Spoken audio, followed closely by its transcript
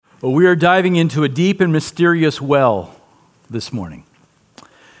Well, we are diving into a deep and mysterious well this morning.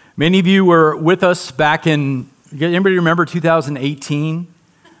 Many of you were with us back in, anybody remember 2018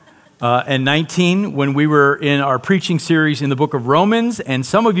 and 19 when we were in our preaching series in the book of Romans? And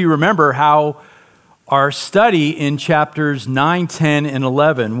some of you remember how our study in chapters 9, 10, and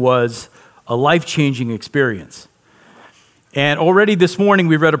 11 was a life-changing experience. And already this morning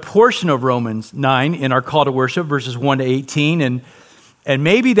we read a portion of Romans 9 in our call to worship, verses 1 to 18, and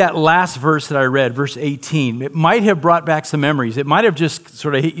maybe that last verse that I read, verse 18, it might have brought back some memories. It might have just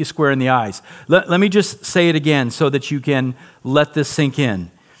sort of hit you square in the eyes. Let me just say it again so that you can let this sink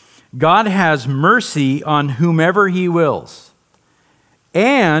in. God has mercy on whomever he wills,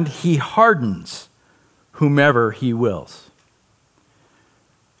 and he hardens whomever he wills.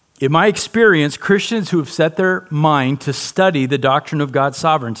 In my experience, Christians who have set their mind to study the doctrine of God's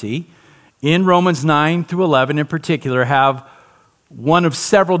sovereignty, in Romans 9 through 11 in particular, have one of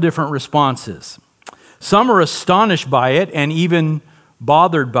several different responses. Some are astonished by it and even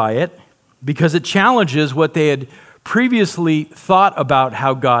bothered by it because it challenges what they had previously thought about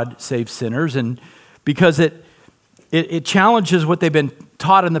how God saves sinners, and because it challenges what they've been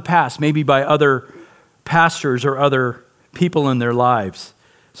taught in the past, maybe by other pastors or other people in their lives.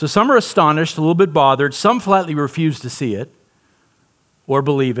 So some are astonished, a little bit bothered. Some flatly refuse to see it or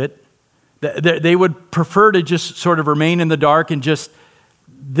believe it. They would prefer to just sort of remain in the dark and just,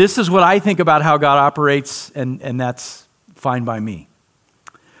 this is what I think about how God operates, and that's fine by me.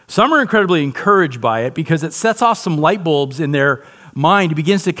 Some are incredibly encouraged by it because it sets off some light bulbs in their mind. It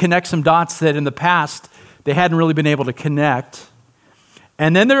begins to connect some dots that in the past they hadn't really been able to connect.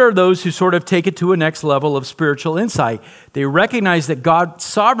 And then there are those who sort of take it to a next level of spiritual insight. They recognize that God's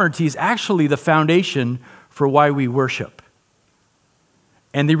sovereignty is actually the foundation for why we worship.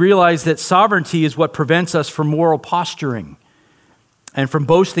 And they realize that sovereignty is what prevents us from moral posturing and from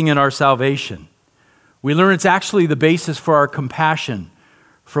boasting in our salvation. We learn it's actually the basis for our compassion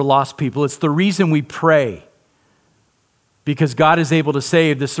for lost people. It's the reason we pray, because God is able to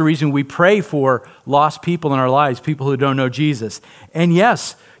save. This is the reason we pray for lost people in our lives, people who don't know Jesus. And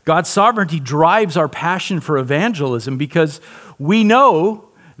yes, God's sovereignty drives our passion for evangelism because we know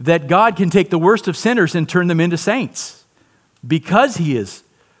that God can take the worst of sinners and turn them into saints, because he is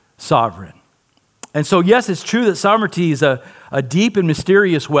sovereign. And so, yes, it's true that sovereignty is a deep and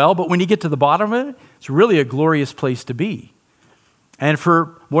mysterious well, but when you get to the bottom of it, it's really a glorious place to be. And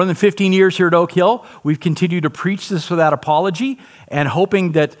for more than 15 years here at Oak Hill, we've continued to preach this without apology and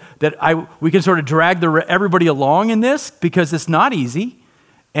hoping that we can sort of drag everybody along in this, because it's not easy,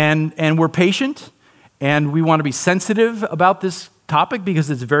 and we're patient, and we want to be sensitive about this topic because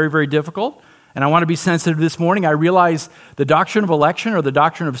it's very, very difficult. And I want to be sensitive this morning. I realize the doctrine of election or the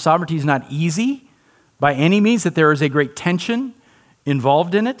doctrine of sovereignty is not easy by any means, that there is a great tension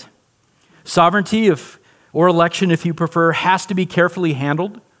involved in it. Sovereignty, or election if you prefer, has to be carefully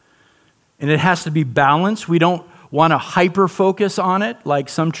handled, and it has to be balanced. We don't want to hyper-focus on it like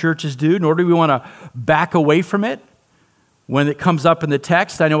some churches do, nor do we want to back away from it when it comes up in the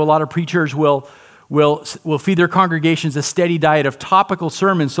text. I know a lot of preachers will feed their congregations a steady diet of topical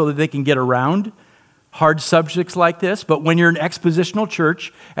sermons so that they can get around hard subjects like this. But when you're an expositional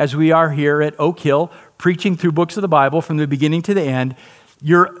church, as we are here at Oak Hill, preaching through books of the Bible from the beginning to the end,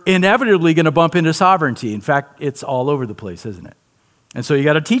 you're inevitably going to bump into sovereignty. In fact, it's all over the place, isn't it? And so you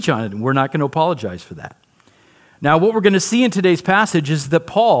got to teach on it, and we're not going to apologize for that. Now, what we're going to see in today's passage is that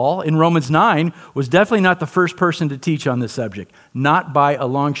Paul, in Romans 9, was definitely not the first person to teach on this subject, not by a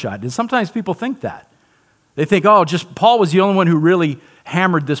long shot. And sometimes people think that. They think, just Paul was the only one who really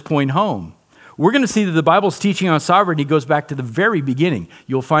hammered this point home. We're going to see that the Bible's teaching on sovereignty goes back to the very beginning.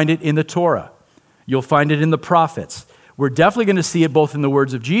 You'll find it in the Torah. You'll find it in the prophets. We're definitely going to see it both in the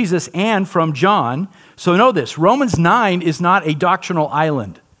words of Jesus and from John. So know this, Romans 9 is not a doctrinal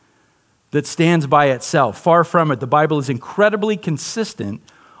island that stands by itself. Far from it. The Bible is incredibly consistent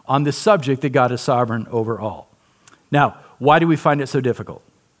on the subject that God is sovereign over all. Now, why do we find it so difficult?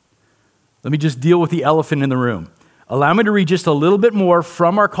 Let me just deal with the elephant in the room. Allow me to read just a little bit more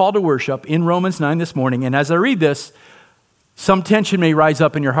from our call to worship in Romans 9 this morning. And as I read this, some tension may rise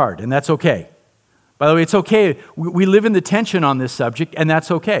up in your heart, and that's okay. By the way, it's okay. We live in the tension on this subject, and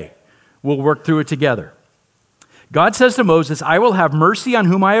that's okay. We'll work through it together. God says to Moses, I will have mercy on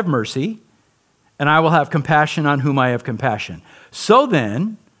whom I have mercy, and I will have compassion on whom I have compassion. So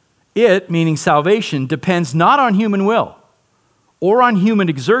then, it, meaning salvation, depends not on human will or on human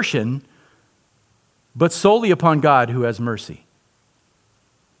exertion, but solely upon God who has mercy.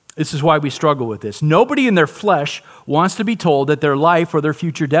 This is why we struggle with this. Nobody in their flesh wants to be told that their life or their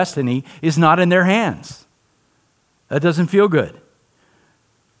future destiny is not in their hands. That doesn't feel good.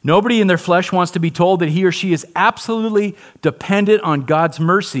 Nobody in their flesh wants to be told that he or she is absolutely dependent on God's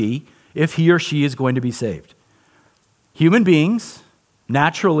mercy if he or she is going to be saved. Human beings,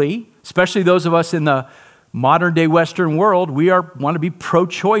 naturally, especially those of us in the modern day Western world, we want to be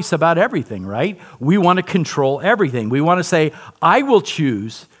pro-choice about everything, right? We want to control everything. We want to say, I will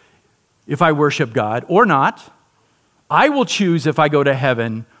choose if I worship God or not. I will choose if I go to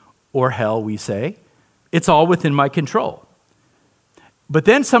heaven or hell, we say. It's all within my control. But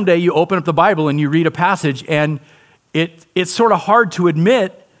then someday you open up the Bible and you read a passage and it's sort of hard to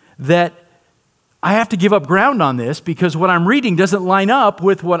admit that I have to give up ground on this because what I'm reading doesn't line up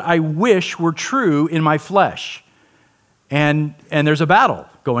with what I wish were true in my flesh. And there's a battle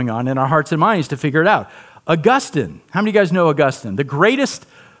going on in our hearts and minds to figure it out. Augustine, how many of you guys know Augustine? The greatest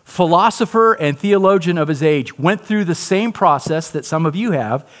philosopher and theologian of his age went through the same process that some of you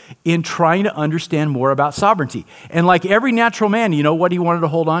have in trying to understand more about sovereignty. And like every natural man, you know what he wanted to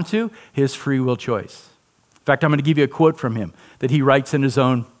hold on to? His free will choice. In fact, I'm going to give you a quote from him that he writes in his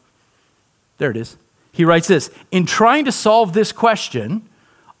own. There it is. He writes this: in trying to solve this question,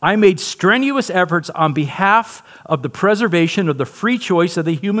 I made strenuous efforts on behalf of the preservation of the free choice of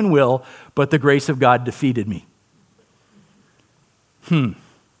the human will, but the grace of God defeated me.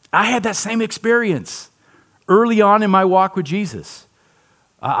 I had that same experience early on in my walk with Jesus.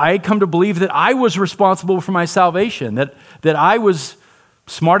 I had come to believe that I was responsible for my salvation, that I was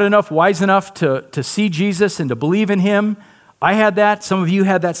smart enough, wise enough to see Jesus and to believe in him. I had that. Some of you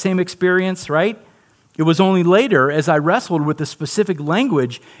had that same experience, right? It was only later, as I wrestled with the specific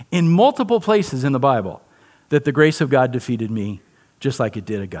language in multiple places in the Bible, that the grace of God defeated me, just like it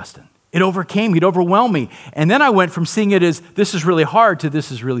did Augustine. It overcame me, it overwhelmed me. And then I went from seeing it as this is really hard to this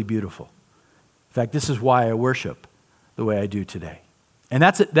is really beautiful. In fact, this is why I worship the way I do today. And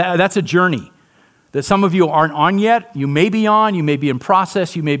that's a journey that some of you aren't on yet. You may be on, you may be in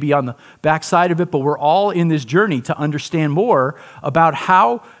process, you may be on the backside of it, but we're all in this journey to understand more about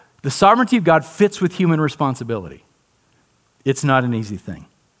how the sovereignty of God fits with human responsibility. It's not an easy thing.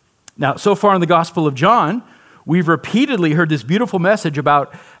 Now, so far in the Gospel of John, we've repeatedly heard this beautiful message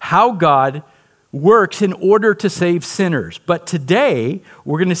about how God works in order to save sinners. But today,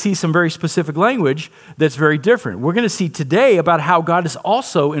 we're going to see some very specific language that's very different. We're going to see today about how God is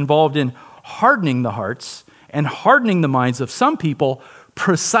also involved in hardening the hearts and hardening the minds of some people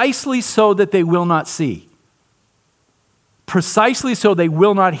precisely so that they will not see. Precisely so they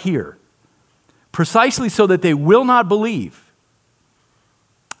will not hear. Precisely so that they will not believe.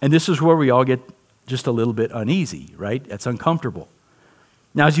 And this is where we all get just a little bit uneasy, right? It's uncomfortable.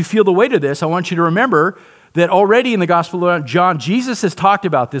 Now, as you feel the weight of this, I want you to remember that already in the Gospel of John, Jesus has talked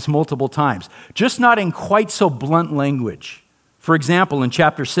about this multiple times, just not in quite so blunt language. For example, in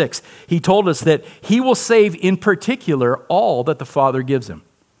chapter 6, he told us that he will save in particular all that the Father gives him.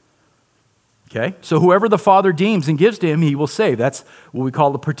 Okay? So whoever the Father deems and gives to him, he will save. That's what we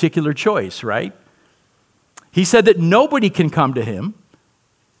call the particular choice, right? He said that nobody can come to him.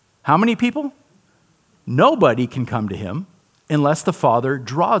 How many people? Nobody can come to him unless the Father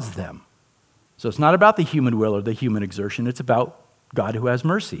draws them. So it's not about the human will or the human exertion. It's about God who has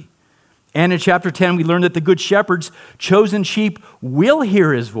mercy. And in chapter 10, we learn that the good shepherd's chosen sheep will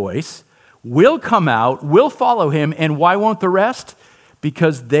hear his voice, will come out, will follow him. And why won't the rest?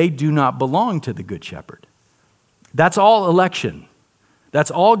 Because they do not belong to the good shepherd. That's all election.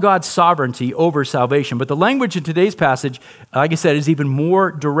 That's all God's sovereignty over salvation. But the language in today's passage, like I said, is even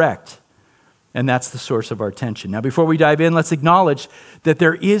more direct. And that's the source of our tension. Now, before we dive in, let's acknowledge that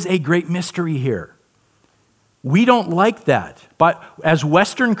there is a great mystery here. We don't like that. But as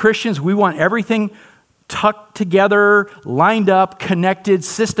Western Christians, we want everything tucked together, lined up, connected,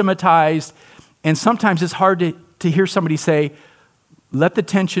 systematized. And sometimes it's hard to hear somebody say, let the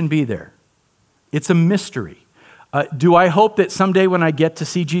tension be there. It's a mystery. Do I hope that someday when I get to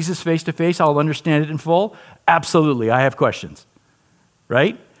see Jesus face to face, I'll understand it in full? Absolutely. I have questions,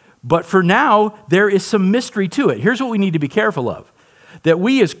 right? But for now, there is some mystery to it. Here's what we need to be careful of. That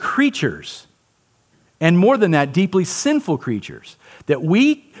we as creatures, and more than that, deeply sinful creatures, that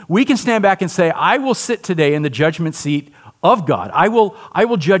we can stand back and say, I will sit today in the judgment seat of God. I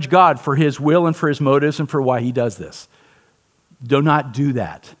will judge God for his will and for his motives and for why he does this. Do not do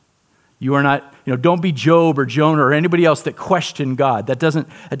that. You are not, don't be Job or Jonah or anybody else that question God. That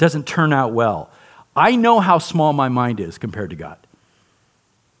doesn't turn out well. I know how small my mind is compared to God.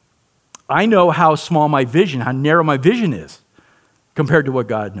 I know how small my vision, how narrow my vision is compared to what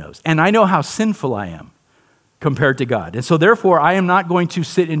God knows. And I know how sinful I am compared to God. And so therefore, I am not going to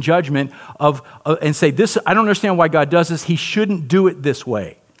sit in judgment and say, I don't understand why God does this. He shouldn't do it this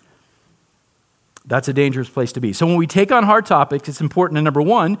way. That's a dangerous place to be. So when we take on hard topics, it's important to, number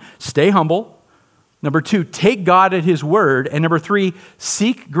one, stay humble. Number two, take God at his word. And number three,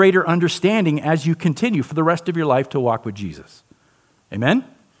 seek greater understanding as you continue for the rest of your life to walk with Jesus. Amen?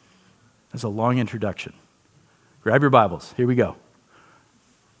 That's a long introduction. Grab your Bibles. Here we go.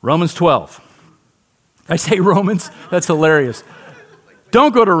 Romans 12. I say Romans? That's hilarious.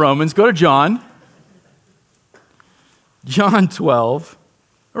 Don't go to Romans. Go to John. John 12.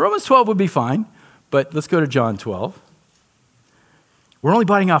 Romans 12 would be fine, but let's go to John 12. We're only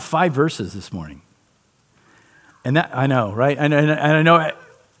biting off 5 verses this morning. And that, I know, right? And I know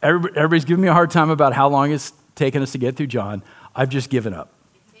everybody's giving me a hard time about how long it's taken us to get through John. I've just given up.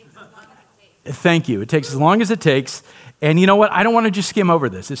 It takes as long as it takes. Thank you. It takes as long as it takes. And you know what? I don't want to just skim over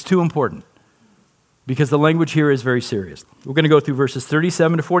this. It's too important because the language here is very serious. We're going to go through verses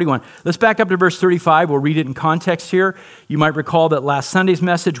 37 to 41. Let's back up to verse 35. We'll read it in context here. You might recall that last Sunday's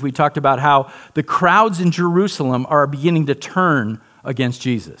message, we talked about how the crowds in Jerusalem are beginning to turn against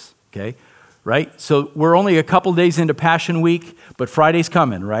Jesus, okay? Right? So we're only a couple days into Passion Week, but Friday's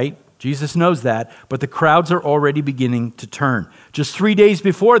coming, right? Jesus knows that, but the crowds are already beginning to turn. Just 3 days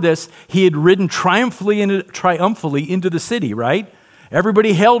before this, he had ridden triumphantly into the city, right?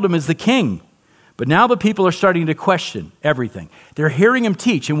 Everybody hailed him as the king. But now the people are starting to question everything. They're hearing him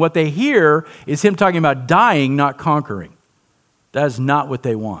teach, and what they hear is him talking about dying, not conquering. That is not what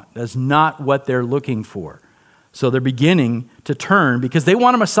they want. That's not what they're looking for. So they're beginning to turn because they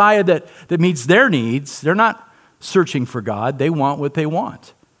want a Messiah that meets their needs. They're not searching for God. They want what they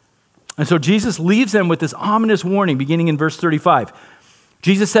want. And so Jesus leaves them with this ominous warning beginning in verse 35.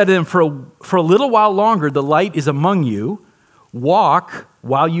 Jesus said to them, for a little while longer, the light is among you. Walk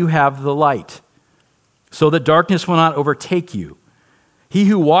while you have the light, so that darkness will not overtake you. He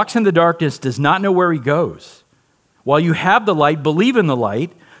who walks in the darkness does not know where he goes. While you have the light, believe in the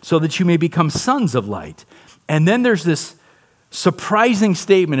light, so that you may become sons of light. And then there's this surprising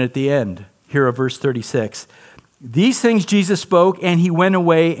statement at the end here of verse 36. These things Jesus spoke, and he went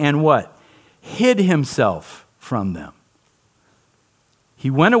away and what? Hid himself from them. He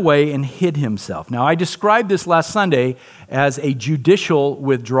went away and hid himself. Now, I described this last Sunday as a judicial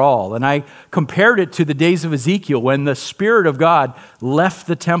withdrawal, and I compared it to the days of Ezekiel when the Spirit of God left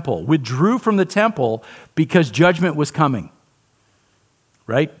the temple, withdrew from the temple because judgment was coming.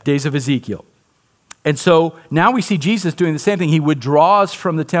 Right? Days of Ezekiel. And so now we see Jesus doing the same thing. He withdraws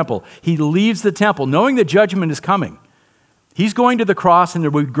from the temple. He leaves the temple, knowing that judgment is coming. He's going to the cross, and there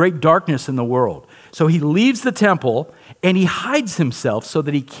will be great darkness in the world. So he leaves the temple, and he hides himself so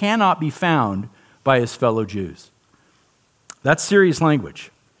that he cannot be found by his fellow Jews. That's serious language.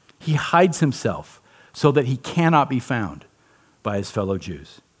 He hides himself so that he cannot be found by his fellow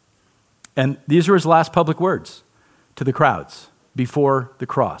Jews. And these are his last public words to the crowds before the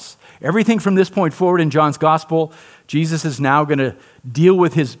cross. Everything from this point forward in John's gospel, Jesus is now going to deal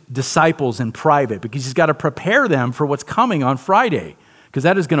with his disciples in private because he's got to prepare them for what's coming on Friday, because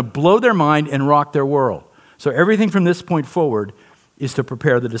that is going to blow their mind and rock their world. So everything from this point forward is to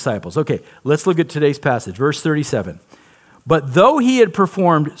prepare the disciples. Okay, let's look at today's passage, verse 37. But though he had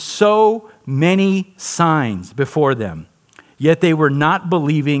performed so many signs before them, yet they were not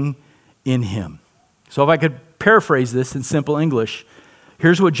believing in him. So if I could paraphrase this in simple English,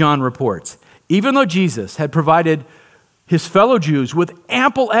 here's what John reports. Even though Jesus had provided his fellow Jews with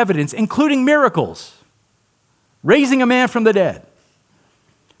ample evidence, including miracles, raising a man from the dead,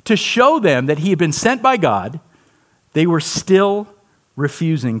 to show them that he had been sent by God, they were still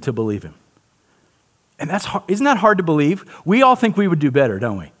refusing to believe him. And isn't that hard to believe? We all think we would do better,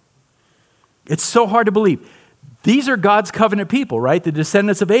 don't we? It's so hard to believe. These are God's covenant people, right? The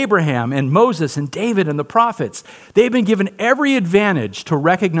descendants of Abraham and Moses and David and the prophets. They've been given every advantage to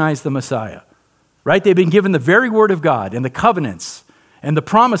recognize the Messiah, right? They've been given the very word of God and the covenants and the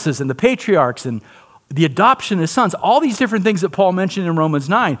promises and the patriarchs and the adoption as sons, all these different things that Paul mentioned in Romans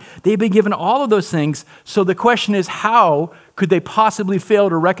 9. They've been given all of those things. So the question is, how could they possibly fail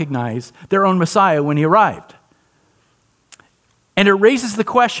to recognize their own Messiah when he arrived? And it raises the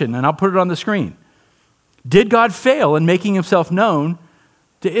question, and I'll put it on the screen. Did God fail in making himself known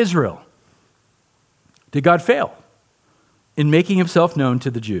to Israel? Did God fail in making himself known to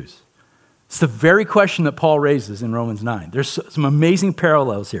the Jews? It's the very question that Paul raises in Romans 9. There's some amazing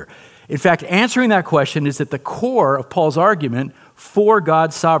parallels here. In fact, answering that question is at the core of Paul's argument for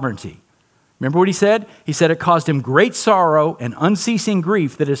God's sovereignty. Remember what he said? He said it caused him great sorrow and unceasing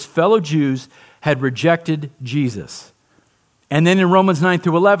grief that his fellow Jews had rejected Jesus. And then in Romans 9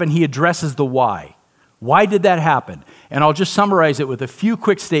 through 11, he addresses the why. Why did that happen? And I'll just summarize it with a few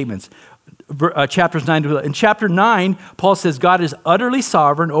quick statements. chapters 9 to 11. In chapter 9, Paul says God is utterly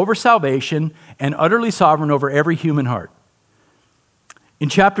sovereign over salvation and utterly sovereign over every human heart. In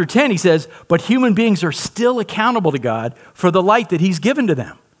chapter 10, he says, but human beings are still accountable to God for the light that he's given to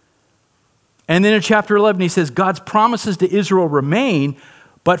them. And then in chapter 11, he says, God's promises to Israel remain,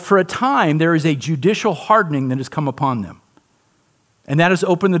 but for a time there is a judicial hardening that has come upon them. And that has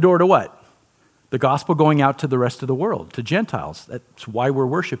opened the door to what? The gospel going out to the rest of the world, to Gentiles. That's why we're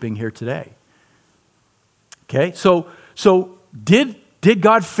worshiping here today. Okay, so did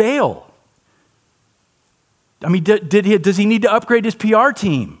God fail? I mean, does he need to upgrade his PR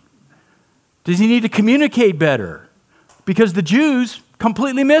team? Does he need to communicate better? Because the Jews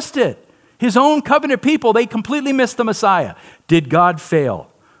completely missed it. His own covenant people, they completely missed the Messiah. Did God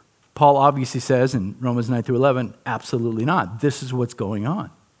fail? Paul obviously says in Romans 9 through 11, absolutely not. This is what's going on.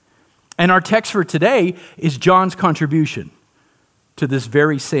 And our text for today is John's contribution to this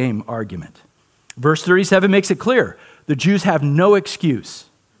very same argument. Verse 37 makes it clear. The Jews have no excuse.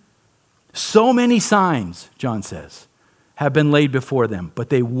 So many signs, John says, have been laid before them, but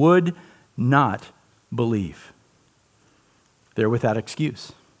they would not believe. They're without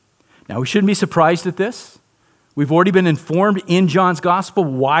excuse. Now, we shouldn't be surprised at this. We've already been informed in John's gospel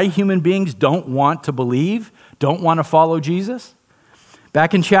why human beings don't want to believe, don't want to follow Jesus.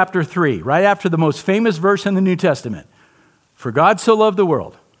 Back in chapter 3, right after the most famous verse in the New Testament, for God so loved the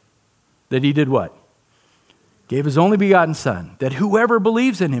world that he did what? Gave his only begotten Son, that whoever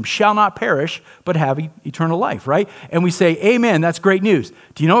believes in him shall not perish, but have eternal life, right? And we say, amen, that's great news.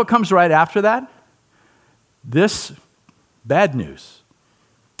 Do you know what comes right after that? This bad news.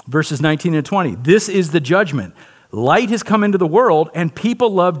 Verses 19 and 20. This is the judgment. Light has come into the world, and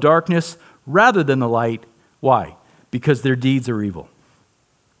people love darkness rather than the light. Why? Because their deeds are evil.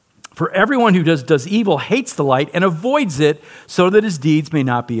 For everyone who does evil hates the light and avoids it so that his deeds may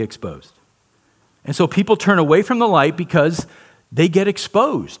not be exposed. And so people turn away from the light because they get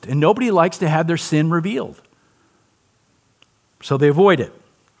exposed, and nobody likes to have their sin revealed. So they avoid it.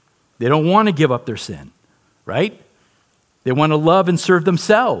 They don't want to give up their sin, right? They want to love and serve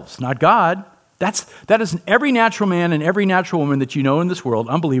themselves, not God. That is every natural man and every natural woman that you know in this world,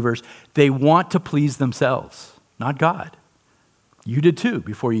 unbelievers, they want to please themselves, not God. You did too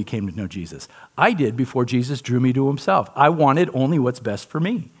before you came to know Jesus. I did before Jesus drew me to himself. I wanted only what's best for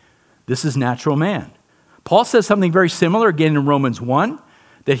me. This is natural man. Paul says something very similar again in Romans 1,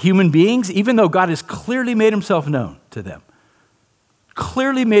 that human beings, even though God has clearly made himself known to them,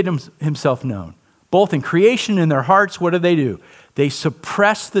 clearly made himself known, both in creation and in their hearts, what do? They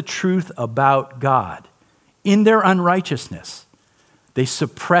suppress the truth about God in their unrighteousness. They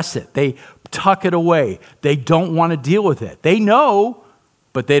suppress it. They tuck it away. They don't want to deal with it. They know,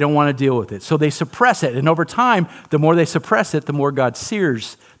 but they don't want to deal with it. So they suppress it. And over time, the more they suppress it, the more God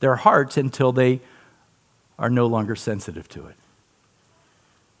sears their hearts until they are no longer sensitive to it.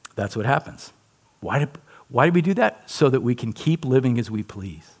 That's what happens. Why do we do that? So that we can keep living as we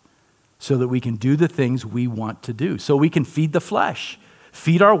please. So that we can do the things we want to do. So we can feed the flesh,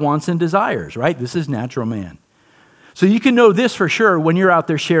 feed our wants and desires, right? This is natural man. So you can know this for sure when you're out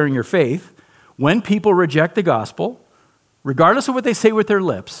there sharing your faith. When people reject the gospel, regardless of what they say with their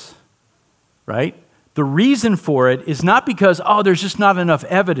lips, right? The reason for it is not because, there's just not enough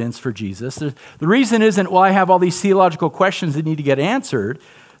evidence for Jesus. The reason isn't, I have all these theological questions that need to get answered.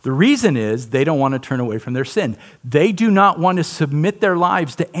 The reason is they don't want to turn away from their sin. They do not want to submit their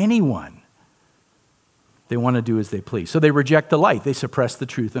lives to anyone. They want to do as they please. So they reject the light. They suppress the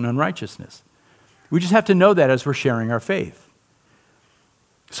truth in unrighteousness. We just have to know that as we're sharing our faith.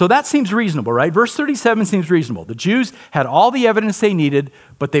 So that seems reasonable, right? Verse 37 seems reasonable. The Jews had all the evidence they needed,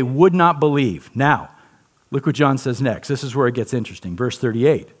 but they would not believe. Now, look what John says next. This is where it gets interesting. Verse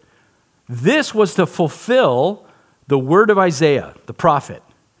 38. This was to fulfill the word of Isaiah, the prophet,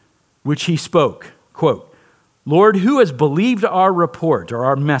 which he spoke, quote, Lord, who has believed our report or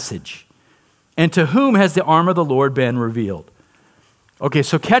our message? And to whom has the arm of the Lord been revealed? Okay,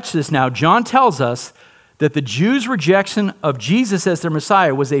 so catch this now. John tells us that the Jews' rejection of Jesus as their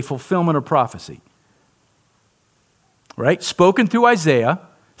Messiah was a fulfillment of prophecy. Right? Spoken through Isaiah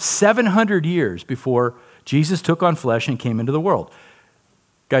 700 years before Jesus took on flesh and came into the world.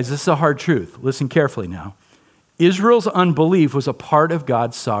 Guys, this is a hard truth. Listen carefully now. Israel's unbelief was a part of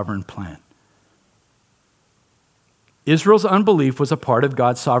God's sovereign plan. Israel's unbelief was a part of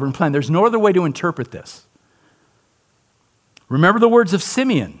God's sovereign plan. There's no other way to interpret this. Remember the words of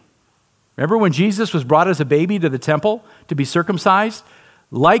Simeon. Remember when Jesus was brought as a baby to the temple to be circumcised?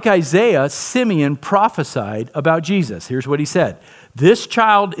 Like Isaiah, Simeon prophesied about Jesus. Here's what he said. This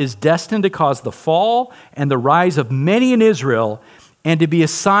child is destined to cause the fall and the rise of many in Israel, and to be a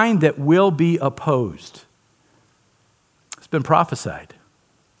sign that will be opposed. It's been prophesied.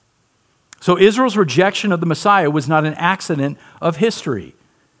 So Israel's rejection of the Messiah was not an accident of history.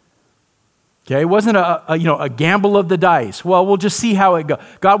 Okay, it wasn't a gamble of the dice. Well, we'll just see how it goes.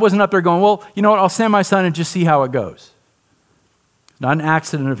 God wasn't up there going, well, you know what, I'll send my son and just see how it goes. Not an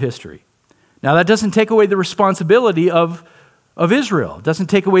accident of history. Now, that doesn't take away the responsibility of Israel. It doesn't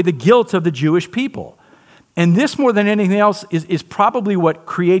take away the guilt of the Jewish people. And this, more than anything else, is probably what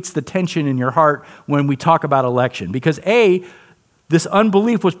creates the tension in your heart when we talk about election. Because A, this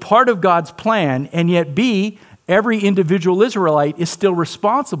unbelief was part of God's plan, and yet B, every individual Israelite is still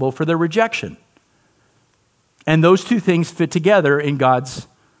responsible for their rejection. And those two things fit together in God's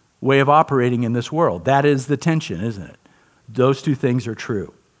way of operating in this world. That is the tension, isn't it? Those two things are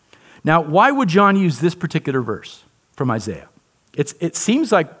true. Now, why would John use this particular verse from Isaiah? It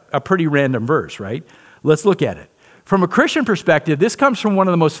seems like a pretty random verse, right? Let's look at it. From a Christian perspective, this comes from one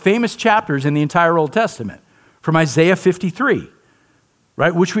of the most famous chapters in the entire Old Testament, from Isaiah 53.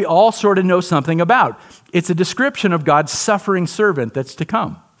 Right, which we all sort of know something about. It's a description of God's suffering servant that's to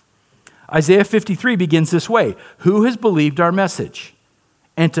come. Isaiah 53 begins this way: who has believed our message?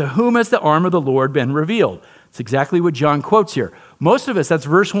 And to whom has the arm of the Lord been revealed? It's exactly what John quotes here. Most of us, that's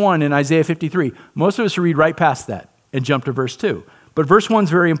verse 1 in Isaiah 53, most of us read right past that and jump to verse 2. But verse 1 is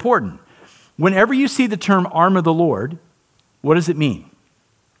very important. Whenever you see the term arm of the Lord, what does it mean?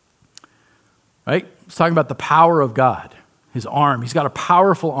 Right? It's talking about the power of God. His arm. He's got a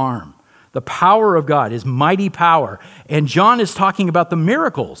powerful arm. The power of God, his mighty power. And John is talking about the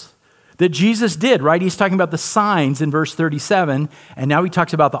miracles that Jesus did, right? He's talking about the signs in verse 37. And now he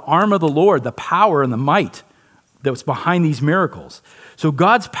talks about the arm of the Lord, the power and the might that was behind these miracles. So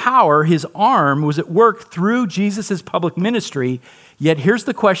God's power, his arm, was at work through Jesus' public ministry. Yet here's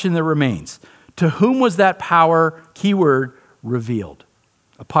the question that remains. To whom was that power, keyword, revealed?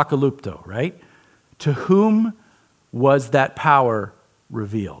 Apocalypto, right? To whom was that power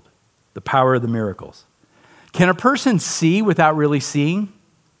revealed? The power of the miracles. Can a person see without really seeing?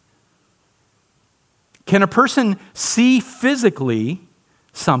 Can a person see physically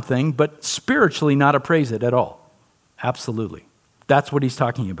something but spiritually not appraise it at all? Absolutely. That's what he's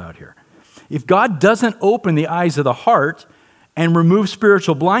talking about here. If God doesn't open the eyes of the heart and remove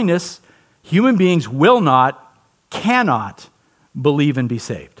spiritual blindness, human beings will not, cannot believe and be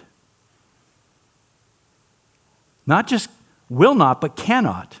saved. Not just will not, but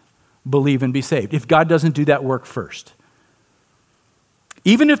cannot believe and be saved if God doesn't do that work first.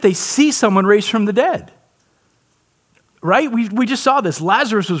 Even if they see someone raised from the dead. Right? We just saw this.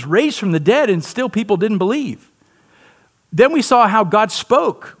 Lazarus was raised from the dead and still people didn't believe. Then we saw how God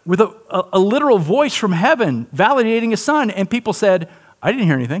spoke with a literal voice from heaven validating his son, and people said, I didn't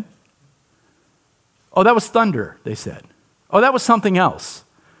hear anything. Oh, that was thunder, they said. Oh, that was something else.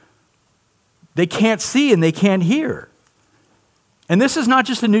 They can't see and they can't hear. And this is not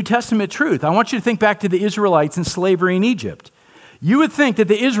just a New Testament truth. I want you to think back to the Israelites in slavery in Egypt. You would think that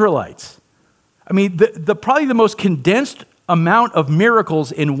the Israelites, probably the most condensed amount of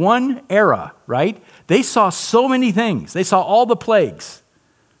miracles in one era, right? They saw so many things. They saw all the plagues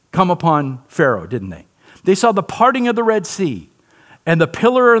come upon Pharaoh, didn't they? They saw the parting of the Red Sea and the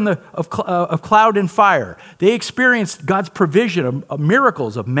pillar of cloud and fire. They experienced God's provision of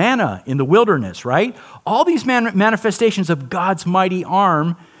miracles, of manna in the wilderness, right? All these manifestations of God's mighty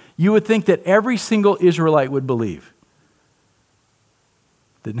arm, you would think that every single Israelite would believe.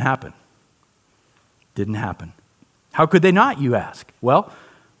 Didn't happen. Didn't happen. How could they not, you ask? Well,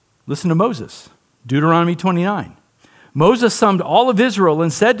 listen to Moses. Deuteronomy 29. Moses summed all of Israel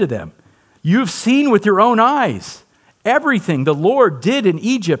and said to them, you have seen with your own eyes everything the Lord did in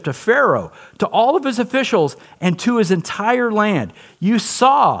Egypt to Pharaoh, to all of his officials, and to his entire land. You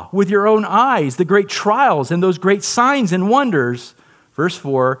saw with your own eyes the great trials and those great signs and wonders. Verse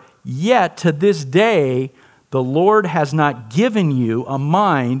 4, yet to this day the Lord has not given you a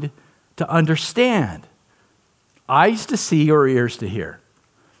mind to understand, eyes to see or ears to hear.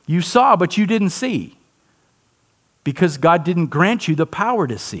 You saw, but you didn't see, because God didn't grant you the power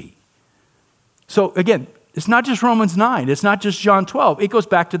to see. So again, it's not just Romans 9. It's not just John 12. It goes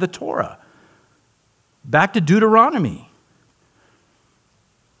back to the Torah, back to Deuteronomy.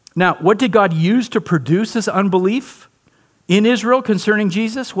 Now, what did God use to produce this unbelief in Israel concerning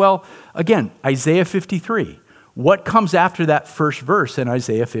Jesus? Well, again, Isaiah 53. What comes after that first verse in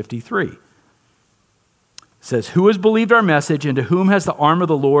Isaiah 53? It says, who has believed our message, and to whom has the arm of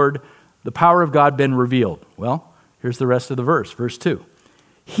the Lord, the power of God, been revealed? Well, here's the rest of the verse, verse 2.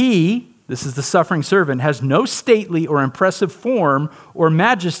 He, this is the suffering servant, has no stately or impressive form or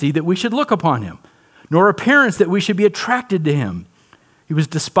majesty that we should look upon him, nor appearance that we should be attracted to him. He was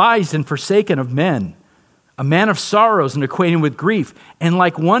despised and forsaken of men, a man of sorrows and acquainted with grief, and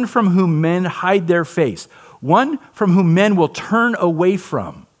like one from whom men hide their face, one from whom men will turn away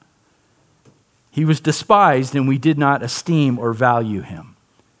from. He was despised, and we did not esteem or value him.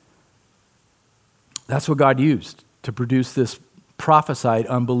 That's what God used to produce this prophesied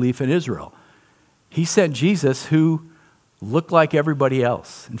unbelief in Israel. He sent Jesus, who looked like everybody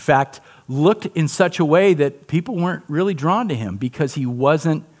else. In fact, looked in such a way that people weren't really drawn to him because he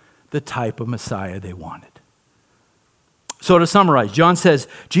wasn't the type of Messiah they wanted. So to summarize, John says,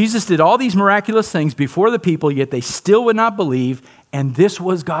 Jesus did all these miraculous things before the people, yet they still would not believe, and this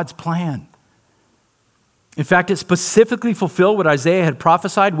was God's plan. In fact, it specifically fulfilled what Isaiah had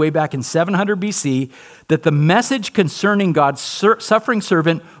prophesied way back in 700 BC, that the message concerning God's suffering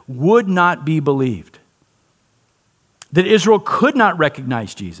servant would not be believed. That Israel could not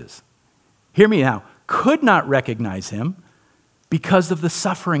recognize Jesus. Hear me now, could not recognize him because of the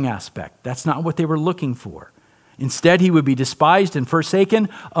suffering aspect. That's not what they were looking for. Instead, he would be despised and forsaken,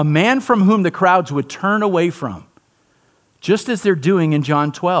 a man from whom the crowds would turn away from, just as they're doing in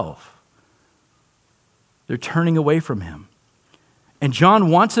John 12. They're turning away from him. And John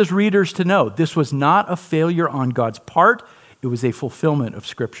wants his readers to know this was not a failure on God's part. It was a fulfillment of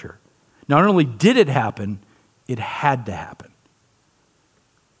Scripture. Not only did it happen, it had to happen.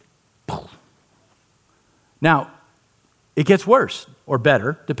 Now, it gets worse or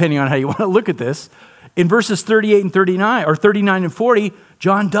better, depending on how you want to look at this. In verses 38 and 39, or 39 and 40,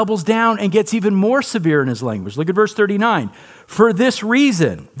 John doubles down and gets even more severe in his language. Look at verse 39. For this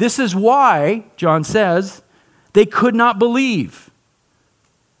reason, this is why, John says, they could not believe.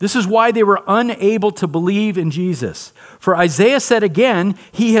 This is why they were unable to believe in Jesus. For Isaiah said again,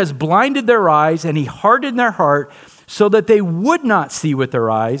 he has blinded their eyes and he hardened their heart so that they would not see with their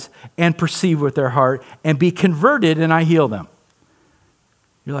eyes and perceive with their heart and be converted, and I heal them.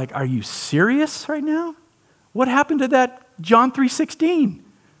 You're like, are you serious right now? What happened to that John 3:16?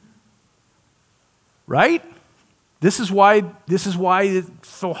 Right? This is why it's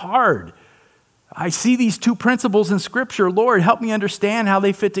so hard. I see these two principles in Scripture. Lord, help me understand how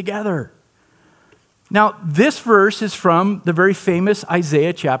they fit together. Now, this verse is from the very famous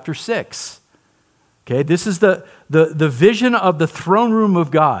Isaiah chapter 6. Okay, this is the vision of the throne room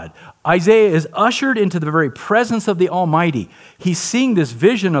of God. Isaiah is ushered into the very presence of the Almighty. He's seeing this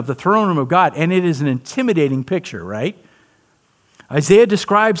vision of the throne room of God, and it is an intimidating picture, right? Isaiah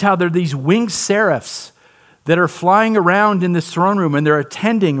describes how there are these winged seraphs that are flying around in this throne room, and they're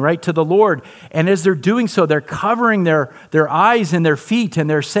attending right to the Lord. And as they're doing so, they're covering their eyes and their feet, and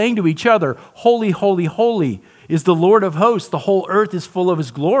they're saying to each other, "Holy, holy, holy is the Lord of hosts. The whole earth is full of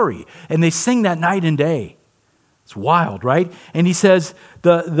his glory." And they sing that night and day. It's wild, right? And he says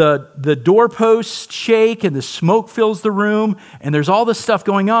the doorposts shake and the smoke fills the room, and there's all this stuff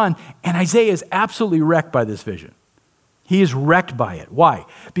going on. And Isaiah is absolutely wrecked by this vision. He is wrecked by it. Why?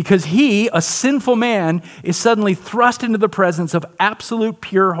 Because he, a sinful man, is suddenly thrust into the presence of absolute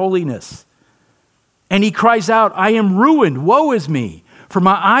pure holiness. And he cries out, "I am ruined, woe is me, for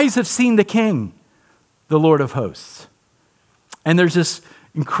my eyes have seen the King, the Lord of hosts." And there's this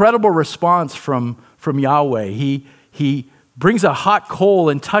incredible response from Yahweh. He brings a hot coal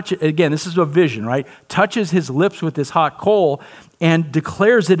and touches, again, this is a vision, right? Touches his lips with this hot coal and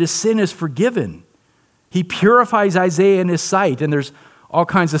declares that his sin is forgiven. He purifies Isaiah in his sight, and there's all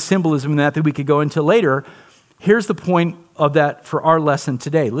kinds of symbolism in that we could go into later. Here's the point of that for our lesson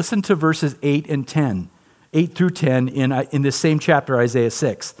today. Listen to verses 8 and 10, 8 through 10 in this same chapter, Isaiah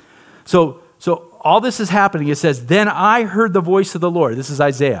 6. So all this is happening. It says, "Then I heard the voice of the Lord." This is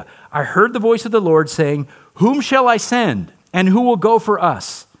Isaiah. "I heard the voice of the Lord saying, 'Whom shall I send, and who will go for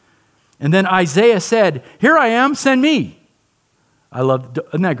us?' And then Isaiah said, 'Here I am, send me.'"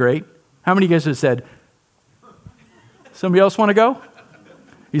 Isn't that great? How many of you guys have said, "Somebody else want to go?"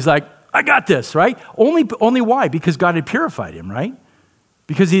 He's like, "I got this," right? Only why? Because God had purified him, right?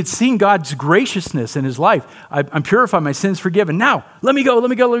 Because he had seen God's graciousness in his life. I'm purified, my sin's forgiven. Now, let me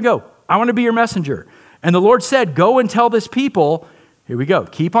go. I want to be your messenger. And the Lord said, "Go and tell this people," here we go,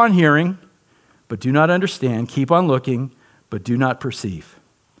 "keep on hearing, but do not understand. Keep on looking, but do not perceive.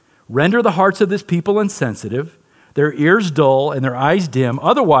 Render the hearts of this people insensitive, their ears dull, and their eyes dim.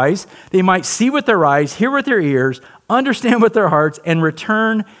 Otherwise, they might see with their eyes, hear with their ears, understand with their hearts, and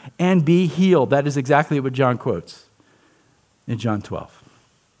return and be healed." That is exactly what John quotes in John 12.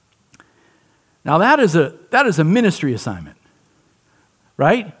 Now that is a ministry assignment,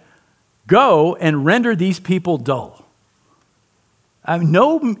 right? Go and render these people dull.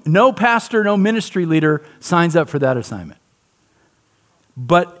 No pastor, no ministry leader signs up for that assignment.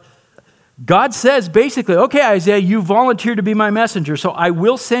 But God says basically, okay, Isaiah, you volunteered to be my messenger, so I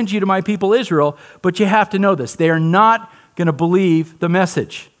will send you to my people Israel, but you have to know this. They are not going to believe the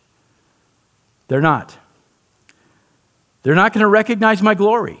message. They're not. They're not going to recognize my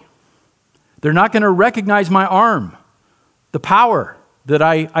glory. They're not going to recognize my arm, the power that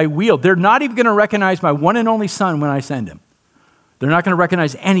I wield. They're not even going to recognize my one and only Son when I send him. They're not going to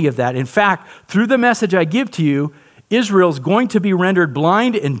recognize any of that. In fact, through the message I give to you, Israel's going to be rendered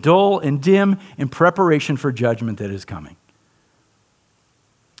blind and dull and dim in preparation for judgment that is coming.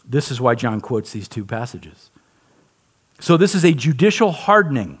 This is why John quotes these two passages. So this is a judicial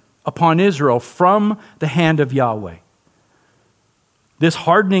hardening upon Israel from the hand of Yahweh. This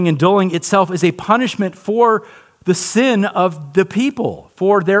hardening and dulling itself is a punishment for the sin of the people,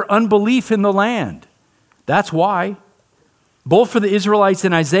 for their unbelief in the land. That's why. Both for the Israelites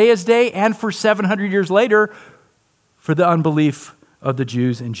in Isaiah's day and for 700 years later, for the unbelief of the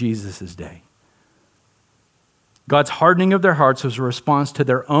Jews in Jesus' day. God's hardening of their hearts was a response to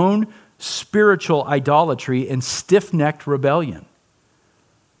their own spiritual idolatry and stiff-necked rebellion.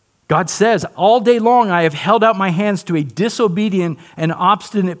 God says, all day long I have held out my hands to a disobedient and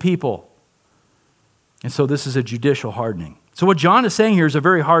obstinate people. And so this is a judicial hardening. So what John is saying here is a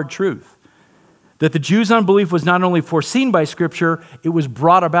very hard truth. That the Jews' unbelief was not only foreseen by Scripture, it was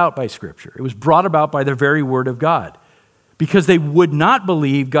brought about by Scripture. It was brought about by the very Word of God. Because they would not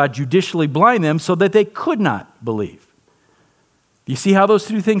believe, God judicially blind them so that they could not believe. Do you see how those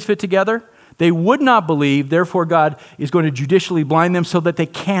two things fit together? They would not believe, therefore God is going to judicially blind them so that they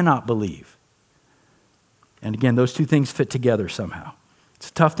cannot believe. And again, those two things fit together somehow. It's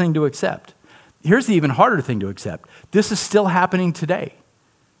a tough thing to accept. Here's the even harder thing to accept. This is still happening today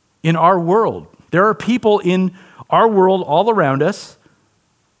in our world. There are people in our world all around us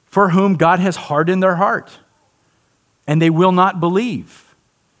for whom God has hardened their heart, and they will not believe.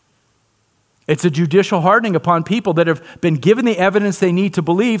 It's a judicial hardening upon people that have been given the evidence they need to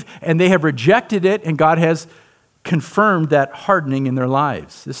believe, and they have rejected it, and God has confirmed that hardening in their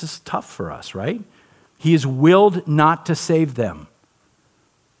lives. This is tough for us, right? He has willed not to save them.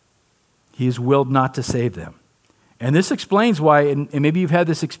 He has willed not to save them. And this explains why, and maybe you've had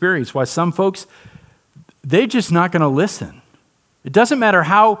this experience, why some folks, they're just not going to listen. It doesn't matter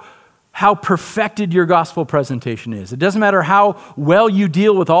how perfected your gospel presentation is. It doesn't matter how well you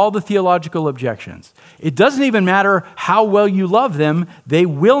deal with all the theological objections. It doesn't even matter how well you love them. They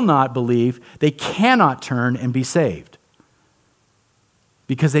will not believe. They cannot turn and be saved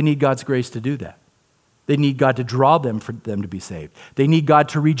because they need God's grace to do that. They need God to draw them for them to be saved. They need God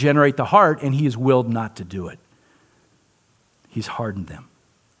to regenerate the heart, and he has willed not to do it. He's hardened them.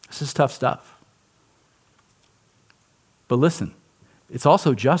 This is tough stuff. But listen, it's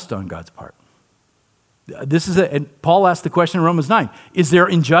also just on God's part. And Paul asked the question in Romans 9, is there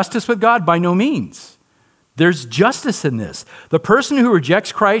injustice with God? By no means. There's justice in this. The person who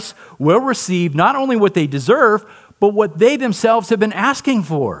rejects Christ will receive not only what they deserve, but what they themselves have been asking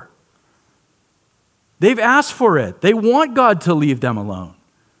for. They've asked for it. They want God to leave them alone.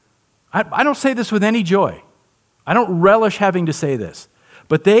 I don't say this with any joy. I don't relish having to say this.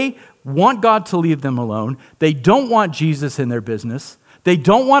 But they want God to leave them alone. They don't want Jesus in their business. They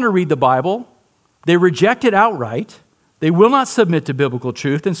don't want to read the Bible. They reject it outright. They will not submit to biblical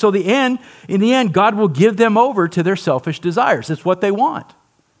truth. And so in the end, God will give them over to their selfish desires. It's what they want.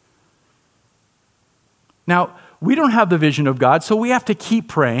 Now, we don't have the vision of God, so we have to keep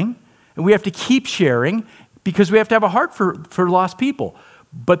praying and we have to keep sharing because we have to have a heart for lost people.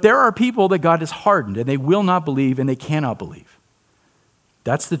 But there are people that God has hardened and they will not believe and they cannot believe.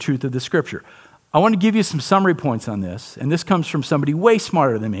 That's the truth of the Scripture. I want to give you some summary points on this, and this comes from somebody way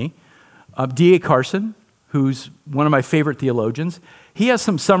smarter than me, D.A. Carson, who's one of my favorite theologians. He has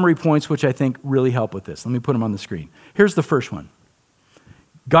some summary points which I think really help with this. Let me put them on the screen. Here's the first one.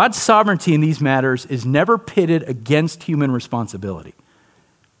 God's sovereignty in these matters is never pitted against human responsibility.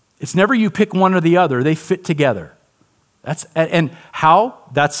 It's never you pick one or the other. They fit together. And how?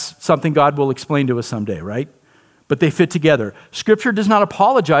 That's something God will explain to us someday, right? But they fit together. Scripture does not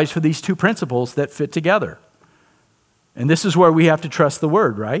apologize for these two principles that fit together. And this is where we have to trust the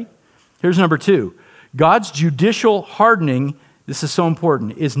Word, right? Here's number 2. God's judicial hardening, this is so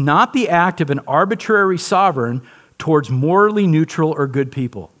important, is not the act of an arbitrary sovereign towards morally neutral or good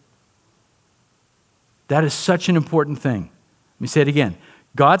people. That is such an important thing. Let me say it again.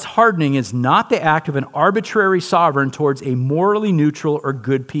 God's hardening is not the act of an arbitrary sovereign towards a morally neutral or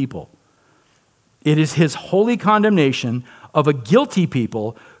good people. It is his holy condemnation of a guilty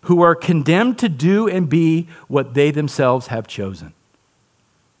people who are condemned to do and be what they themselves have chosen.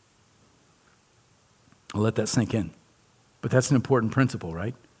 I'll let that sink in. But that's an important principle,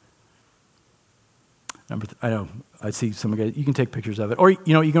 right? I know, I see some guys, you can take pictures of it. Or, you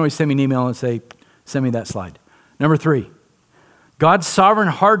can always send me an email and say, send me that slide. Number 3, God's sovereign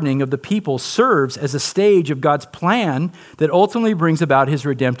hardening of the people serves as a stage of God's plan that ultimately brings about his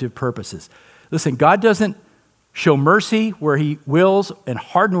redemptive purposes. Listen, God doesn't show mercy where he wills and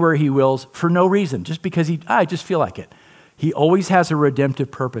harden where he wills for no reason, just because I just feel like it. He always has a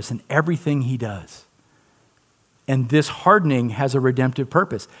redemptive purpose in everything he does. And this hardening has a redemptive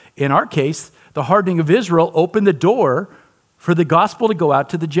purpose. In our case, the hardening of Israel opened the door for the gospel to go out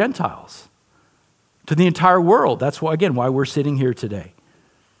to the Gentiles, to the entire world. That's why, again, why we're sitting here today.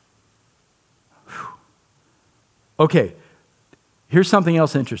 Whew. Okay, here's something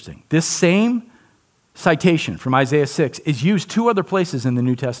else interesting. This same citation from Isaiah 6 is used 2 other places in the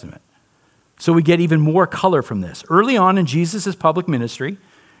New Testament. So we get even more color from this. Early on in Jesus' public ministry,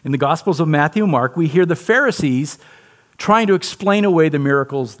 in the Gospels of Matthew and Mark, we hear the Pharisees trying to explain away the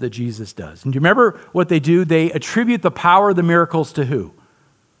miracles that Jesus does. And do you remember what they do? They attribute the power of the miracles to who?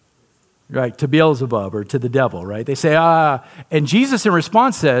 Right, to Beelzebub or to the devil, right? They say, and Jesus in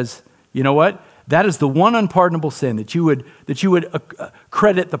response says, you know what? That is the one unpardonable sin, that you would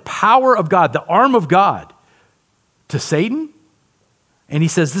credit the power of God, the arm of God, to Satan. And he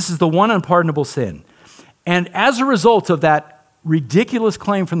says, this is the one unpardonable sin. And as a result of that ridiculous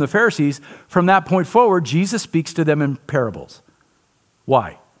claim from the Pharisees, from that point forward, Jesus speaks to them in parables.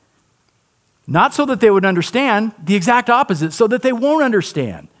 Why? Not so that they would understand, the exact opposite, so that they won't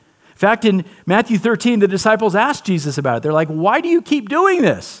understand. In fact, in Matthew 13, the disciples asked Jesus about it. They're like, why do you keep doing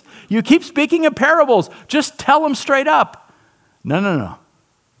this? You keep speaking in parables. Just tell them straight up. No.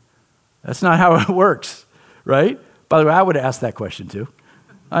 That's not how it works, right? By the way, I would have asked that question too.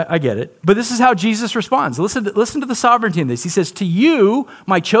 I get it. But this is how Jesus responds. Listen to the sovereignty in this. He says, to you,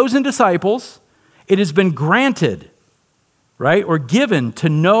 my chosen disciples, it has been granted, right, or given to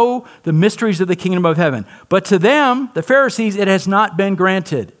know the mysteries of the kingdom of heaven. But to them, the Pharisees, it has not been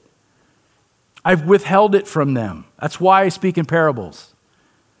granted. I've withheld it from them. That's why I speak in parables.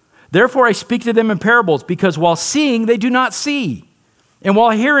 Therefore, I speak to them in parables, because while seeing, they do not see. And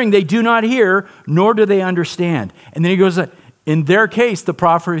while hearing, they do not hear, nor do they understand. And then he goes, in their case, the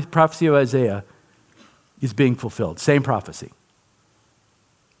prophecy of Isaiah is being fulfilled. Same prophecy.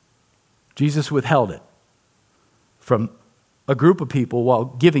 Jesus withheld it from a group of people while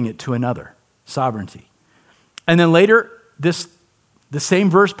giving it to another. Sovereignty. And then later, the same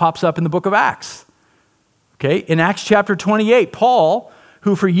verse pops up in the book of Acts. Okay, in Acts chapter 28, Paul,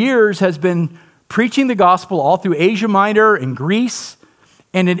 who for years has been preaching the gospel all through Asia Minor and Greece,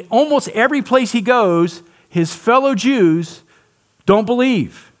 and in almost every place he goes, his fellow Jews don't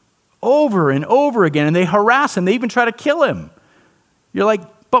believe over and over again, and they harass him. They even try to kill him. You're like,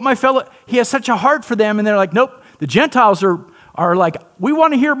 but he has such a heart for them, and they're like, nope. The Gentiles are like, we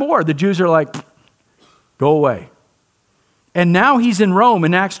want to hear more. The Jews are like, go away. And now he's in Rome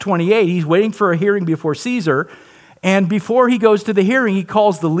in Acts 28. He's waiting for a hearing before Caesar. And before he goes to the hearing, he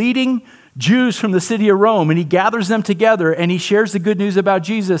calls the leading Jews from the city of Rome, and he gathers them together, and he shares the good news about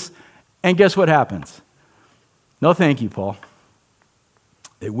Jesus. And guess what happens? No, thank you, Paul.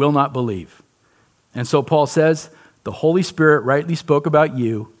 They will not believe. And so Paul says, the Holy Spirit rightly spoke about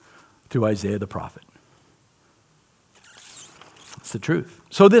you through Isaiah the prophet. It's the truth.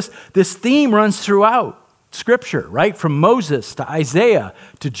 So this theme runs throughout Scripture, right? From Moses to Isaiah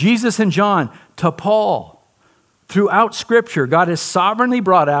to Jesus and John to Paul. Throughout Scripture, God has sovereignly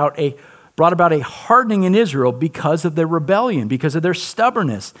brought about a hardening in Israel because of their rebellion, because of their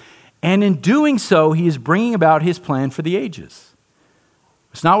stubbornness. And in doing so, he is bringing about his plan for the ages.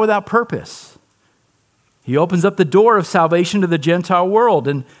 It's not without purpose. He opens up the door of salvation to the Gentile world.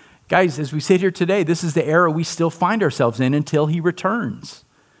 And guys, as we sit here today, this is the era we still find ourselves in until he returns.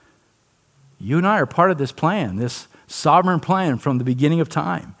 You and I are part of this plan, this sovereign plan from the beginning of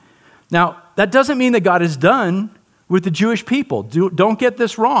time. Now, that doesn't mean that God is done with the Jewish people. Don't get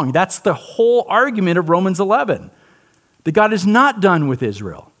this wrong. That's the whole argument of Romans 11. That God is not done with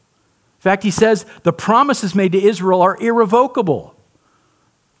Israel. In fact, he says the promises made to Israel are irrevocable,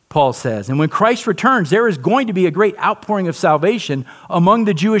 Paul says. And when Christ returns, there is going to be a great outpouring of salvation among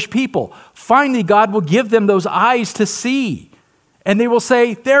the Jewish people. Finally, God will give them those eyes to see. And they will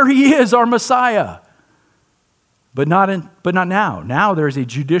say, there he is, our Messiah. But not now. Now there is a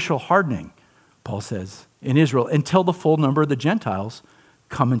judicial hardening, Paul says, in Israel, until the full number of the Gentiles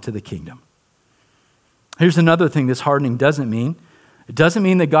come into the kingdom. Here's another thing this hardening doesn't mean. It doesn't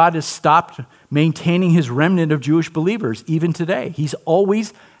mean that God has stopped maintaining his remnant of Jewish believers even today. He's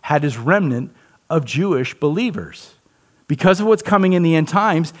always had his remnant of Jewish believers. Because of what's coming in the end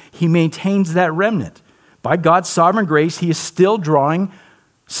times, he maintains that remnant. By God's sovereign grace, he is still drawing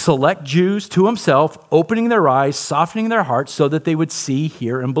select Jews to himself, opening their eyes, softening their hearts so that they would see,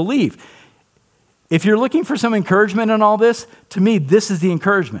 hear, and believe. If you're looking for some encouragement in all this, to me, this is the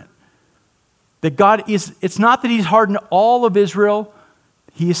encouragement. That God is, it's not that he's hardened all of Israel,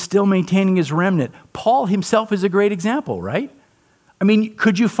 he is still maintaining his remnant. Paul himself is a great example, right? I mean,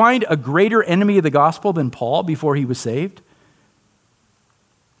 could you find a greater enemy of the gospel than Paul before he was saved?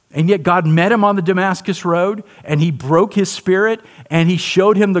 And yet God met him on the Damascus road, and he broke his spirit, and he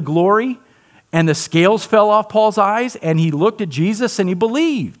showed him the glory, and the scales fell off Paul's eyes, and he looked at Jesus and he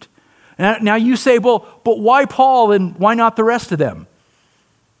believed. Now you say, well, but why Paul and why not the rest of them?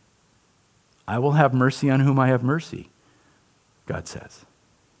 I will have mercy on whom I have mercy, God says.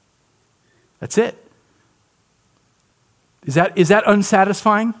 That's it. Is that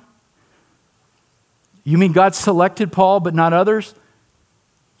unsatisfying? You mean God selected Paul but not others?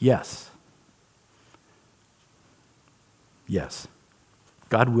 Yes. Yes.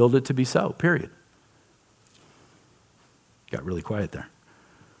 God willed it to be so, period. Got really quiet there.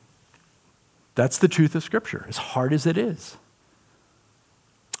 That's the truth of Scripture, as hard as it is.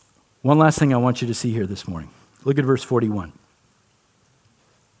 One last thing I want you to see here this morning. Look at verse 41.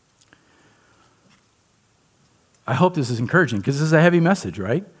 I hope this is encouraging because this is a heavy message,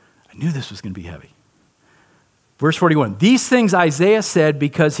 right? I knew this was going to be heavy. Verse 41, these things Isaiah said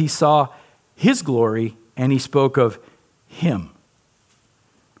because he saw his glory and he spoke of him.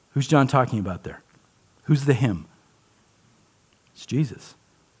 Who's John talking about there? Who's the him? It's Jesus.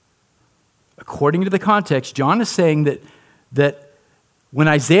 According to the context, John is saying that when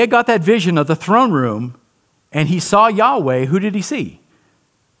Isaiah got that vision of the throne room and he saw Yahweh, who did he see?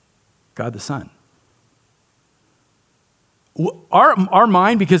 God the Son. Our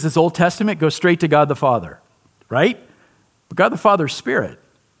mind, because it's Old Testament, goes straight to God the Father, right? But God the Father is Spirit.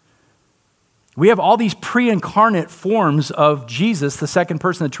 We have all these pre-incarnate forms of Jesus, the second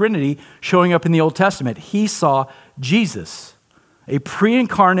person of the Trinity, showing up in the Old Testament. He saw Jesus, a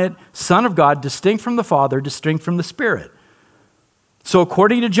pre-incarnate Son of God, distinct from the Father, distinct from the Spirit. So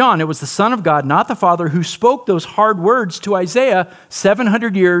according to John, it was the Son of God, not the Father, who spoke those hard words to Isaiah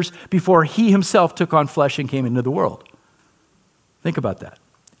 700 years before he himself took on flesh and came into the world. Think about that.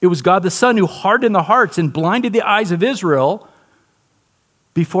 It was God the Son who hardened the hearts and blinded the eyes of Israel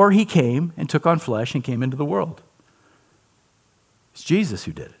before he came and took on flesh and came into the world. It's Jesus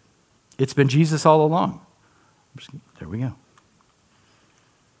who did it. It's been Jesus all along. There we go.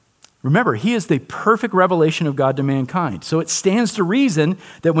 Remember, he is the perfect revelation of God to mankind. So it stands to reason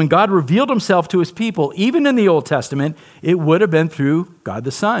that when God revealed himself to his people, even in the Old Testament, it would have been through God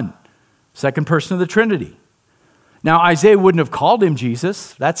the Son, second person of the Trinity. Now, Isaiah wouldn't have called him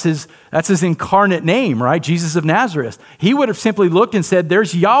Jesus. That's his incarnate name, right? Jesus of Nazareth. He would have simply looked and said,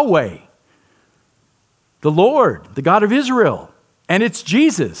 there's Yahweh, the Lord, the God of Israel, and it's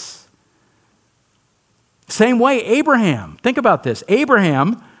Jesus. Same way, Abraham. Think about this.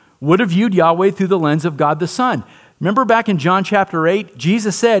 Abraham would have viewed Yahweh through the lens of God the Son. Remember back in John chapter 8,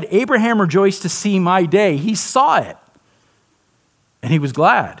 Jesus said, Abraham rejoiced to see my day. He saw it, and he was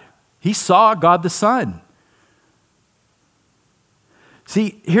glad. He saw God the Son.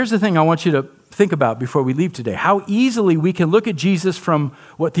 See, here's the thing I want you to think about before we leave today. How easily we can look at Jesus from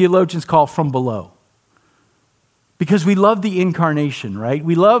what theologians call from below. Because we love the incarnation, right?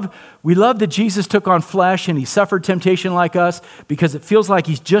 We love that Jesus took on flesh and he suffered temptation like us because it feels like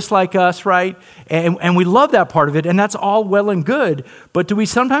he's just like us, right? And we love that part of it, and that's all well and good. But do we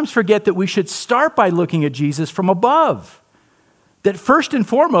sometimes forget that we should start by looking at Jesus from above? That first and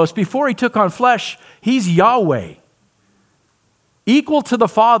foremost, before he took on flesh, he's Yahweh. Equal to the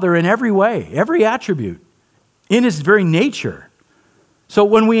Father in every way, every attribute, in his very nature. So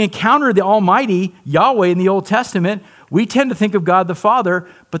when we encounter the Almighty, Yahweh in the Old Testament, we tend to think of God the Father,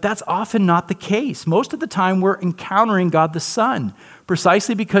 but that's often not the case. Most of the time we're encountering God the Son,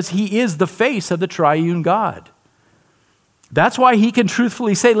 precisely because he is the face of the triune God. That's why he can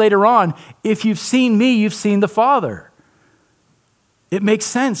truthfully say later on, if you've seen me, you've seen the Father. It makes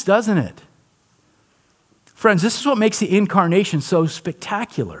sense, doesn't it? Friends, this is what makes the incarnation so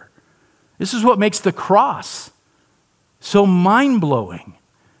spectacular. This is what makes the cross so mind-blowing.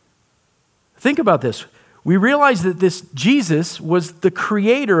 Think about this. We realize that this Jesus was the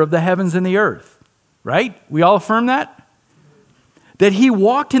creator of the heavens and the earth, right? We all affirm that? That he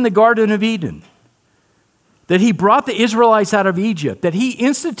walked in the Garden of Eden. That he brought the Israelites out of Egypt. That he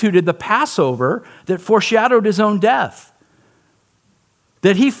instituted the Passover that foreshadowed his own death.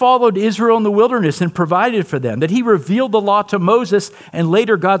 That he followed Israel in the wilderness and provided for them. That he revealed the law to Moses and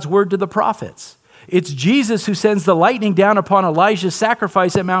later God's word to the prophets. It's Jesus who sends the lightning down upon Elijah's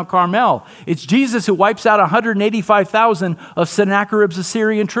sacrifice at Mount Carmel. It's Jesus who wipes out 185,000 of Sennacherib's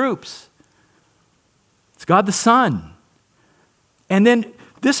Assyrian troops. It's God the Son. And then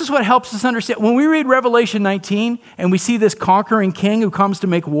this is what helps us understand. When we read Revelation 19 and we see this conquering king who comes to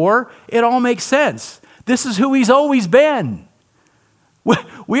make war, it all makes sense. This is who he's always been.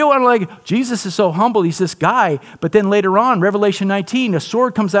 We want to like, Jesus is so humble, he's this guy, but then later on, Revelation 19, a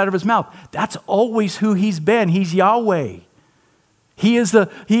sword comes out of his mouth. That's always who he's been. He's Yahweh. He is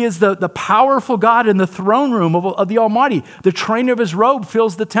the powerful God in the throne room of the Almighty. The train of his robe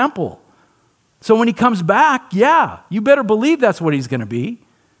fills the temple. So when he comes back, yeah, you better believe that's what he's going to be.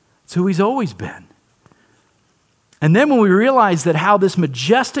 It's who he's always been. And then when we realize that how this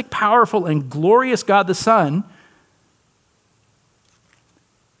majestic, powerful, and glorious God the Son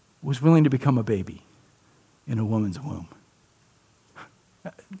was willing to become a baby in a woman's womb.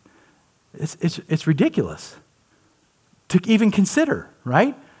 It's ridiculous to even consider,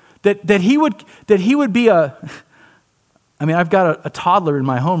 right? That he would be I've got a toddler in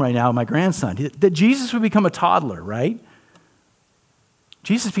my home right now, my grandson. That Jesus would become a toddler, right?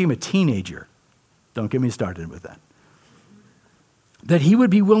 Jesus became a teenager. Don't get me started with that. That he would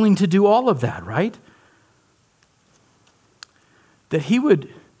be willing to do all of that, right? That he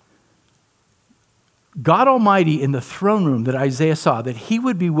would, God Almighty in the throne room that Isaiah saw, that he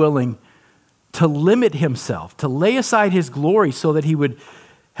would be willing to limit himself, to lay aside his glory so that he would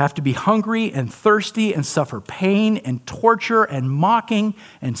have to be hungry and thirsty and suffer pain and torture and mocking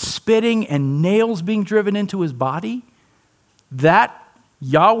and spitting and nails being driven into his body. That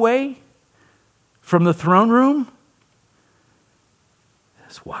Yahweh from the throne room,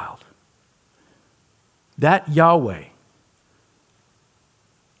 that's wild. That Yahweh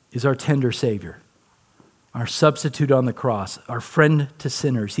is our tender Savior, our substitute on the cross, our friend to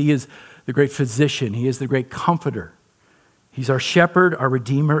sinners. He is the great physician. He is the great comforter. He's our shepherd, our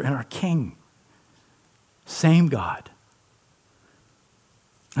redeemer, and our king. Same God.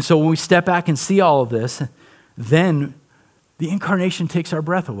 And so when we step back and see all of this, then the incarnation takes our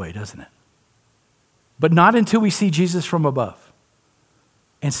breath away, doesn't it? But not until we see Jesus from above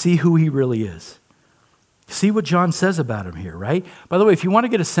and see who he really is. See what John says about him here, right? By the way, if you want to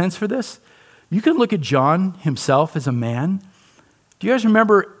get a sense for this, you can look at John himself as a man. Do you guys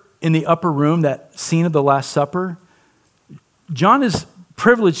remember in the upper room, that scene of the Last Supper? John is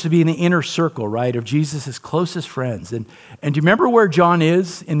privileged to be in the inner circle, right, of Jesus' closest friends. And do you remember where John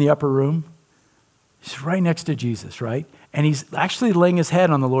is in the upper room? He's right next to Jesus, right? And he's actually laying his head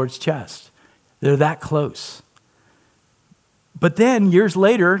on the Lord's chest. They're that close. But then, years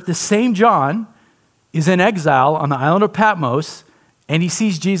later, the same John is in exile on the island of Patmos, and he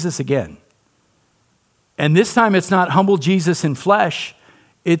sees Jesus again. And this time, it's not humble Jesus in flesh.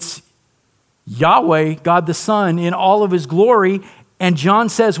 It's Yahweh, God the Son, in all of his glory. And John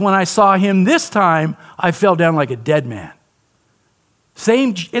says, when I saw him this time, I fell down like a dead man.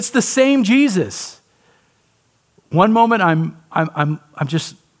 It's the same Jesus. One moment I'm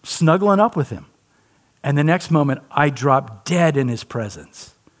just snuggling up with him. And the next moment I drop dead in his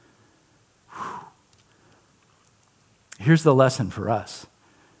presence. Whew. Here's the lesson for us.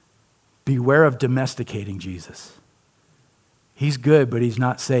 Beware of domesticating Jesus. He's good, but he's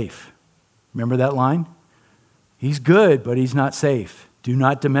not safe. Remember that line? He's good, but he's not safe. Do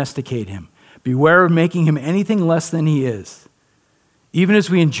not domesticate him. Beware of making him anything less than he is. Even as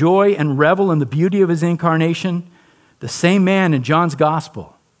we enjoy and revel in the beauty of his incarnation, the same man in John's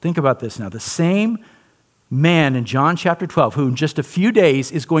gospel, think about this now, the same man in John chapter 12, who in just a few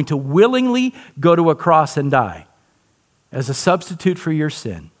days is going to willingly go to a cross and die as a substitute for your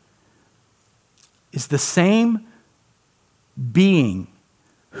sin, is the same being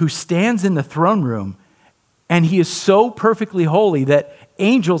who stands in the throne room, and he is so perfectly holy that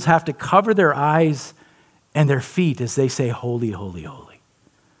angels have to cover their eyes and their feet as they say, holy, holy, holy.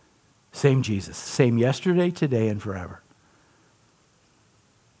 Same Jesus, same yesterday, today, and forever.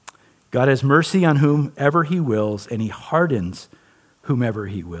 God has mercy on whomever he wills, and he hardens whomever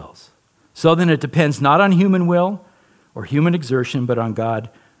he wills. So then it depends not on human will or human exertion, but on God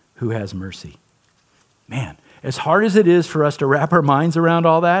who has mercy. Man, as hard as it is for us to wrap our minds around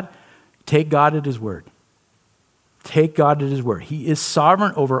all that, take God at his word. Take God at his word. He is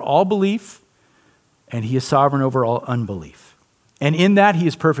sovereign over all belief, and he is sovereign over all unbelief. And in that, he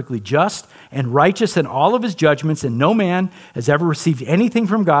is perfectly just and righteous in all of his judgments, and no man has ever received anything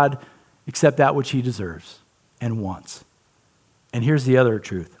from God except that which he deserves and wants. And here's the other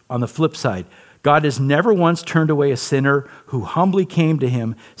truth. On the flip side, God has never once turned away a sinner who humbly came to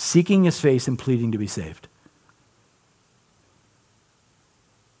him, seeking his face and pleading to be saved.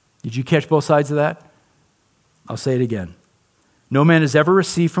 Did you catch both sides of that? I'll say it again. No man has ever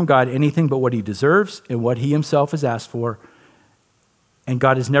received from God anything but what he deserves and what he himself has asked for. And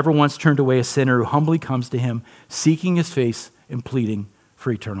God has never once turned away a sinner who humbly comes to him, seeking his face and pleading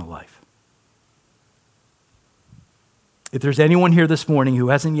for eternal life. If there's anyone here this morning who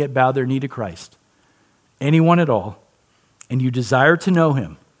hasn't yet bowed their knee to Christ, anyone at all, and you desire to know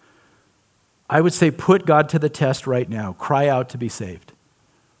him, I would say put God to the test right now. Cry out to be saved.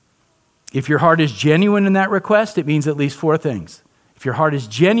 If your heart is genuine in that request, it means at least four things. If your heart is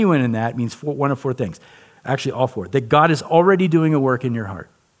genuine in that, it means one of four things. Actually, all four. That God is already doing a work in your heart.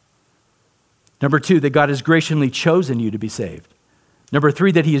 Number two, that God has graciously chosen you to be saved. Number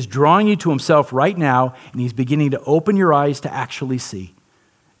three, that he is drawing you to himself right now, and he's beginning to open your eyes to actually see.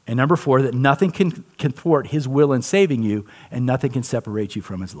 And number four, that nothing can thwart his will in saving you, and nothing can separate you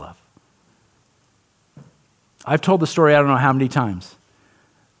from his love. I've told the story I don't know how many times,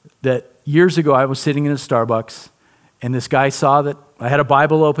 that years ago I was sitting in a Starbucks, and this guy saw that I had a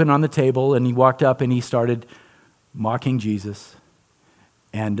Bible open on the table, and he walked up and he started mocking Jesus.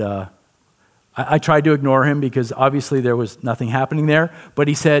 And I tried to ignore him because obviously there was nothing happening there. But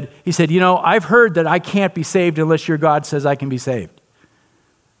he said, I've heard that I can't be saved unless your God says I can be saved.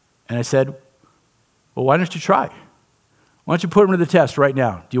 And I said, well, why don't you try? Why don't you put him to the test right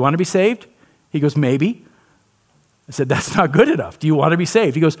now? Do you want to be saved? He goes, maybe. I said, that's not good enough. Do you want to be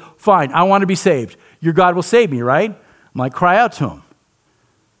saved? He goes, fine, I want to be saved. Your God will save me, right? I'm like, cry out to him.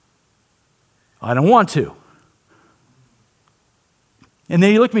 I don't want to. And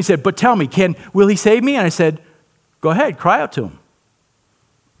then he looked at me and said, but tell me, will he save me? And I said, go ahead, cry out to him.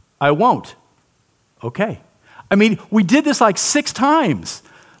 I won't. Okay. I mean, we did this like 6 times.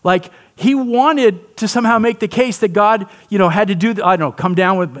 Like, he wanted to somehow make the case that God, had to do, come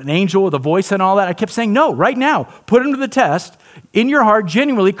down with an angel with a voice and all that. I kept saying, no, right now, put him to the test. In your heart,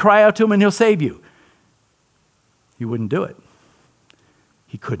 genuinely cry out to him and he'll save you. He wouldn't do it.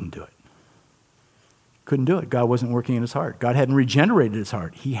 He couldn't do it. Couldn't do it. God wasn't working in his heart. God hadn't regenerated his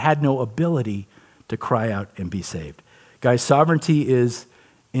heart. He had no ability to cry out and be saved. Guys, sovereignty is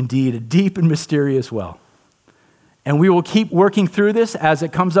indeed a deep and mysterious well. And we will keep working through this as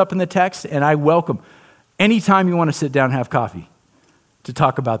it comes up in the text, and I welcome anytime you want to sit down and have coffee to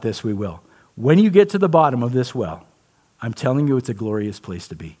talk about this, we will. When you get to the bottom of this well, I'm telling you it's a glorious place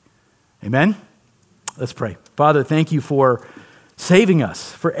to be. Amen? Let's pray. Father, thank you for saving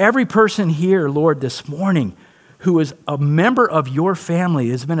us. For every person here, Lord, this morning who is a member of your family,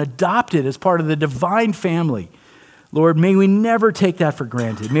 has been adopted as part of the divine family. Lord, may we never take that for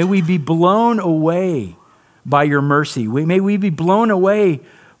granted. May we be blown away by your mercy. May we be blown away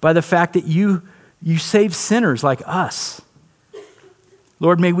by the fact that you save sinners like us.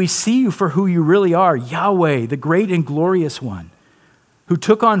 Lord, may we see you for who you really are, Yahweh, the great and glorious one, who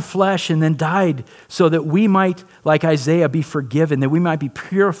took on flesh and then died so that we might, like Isaiah, be forgiven, that we might be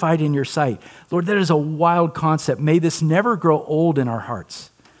purified in your sight. Lord, that is a wild concept. May this never grow old in our hearts.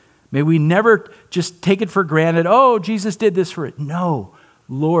 May we never just take it for granted, oh, Jesus did this for it. No,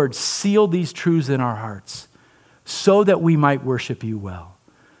 Lord, seal these truths in our hearts so that we might worship you well,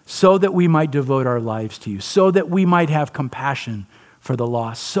 so that we might devote our lives to you, so that we might have compassion for the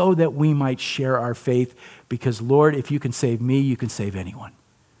lost, so that we might share our faith. Because, Lord, if you can save me, you can save anyone.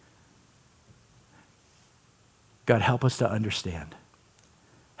 God, help us to understand.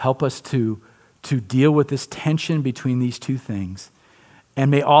 Help us to deal with this tension between these two things.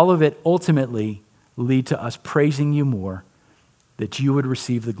 And may all of it ultimately lead to us praising you more, that you would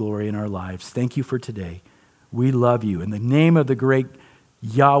receive the glory in our lives. Thank you for today. We love you. In the name of the great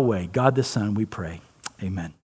Yahweh, God the Son, we pray. Amen.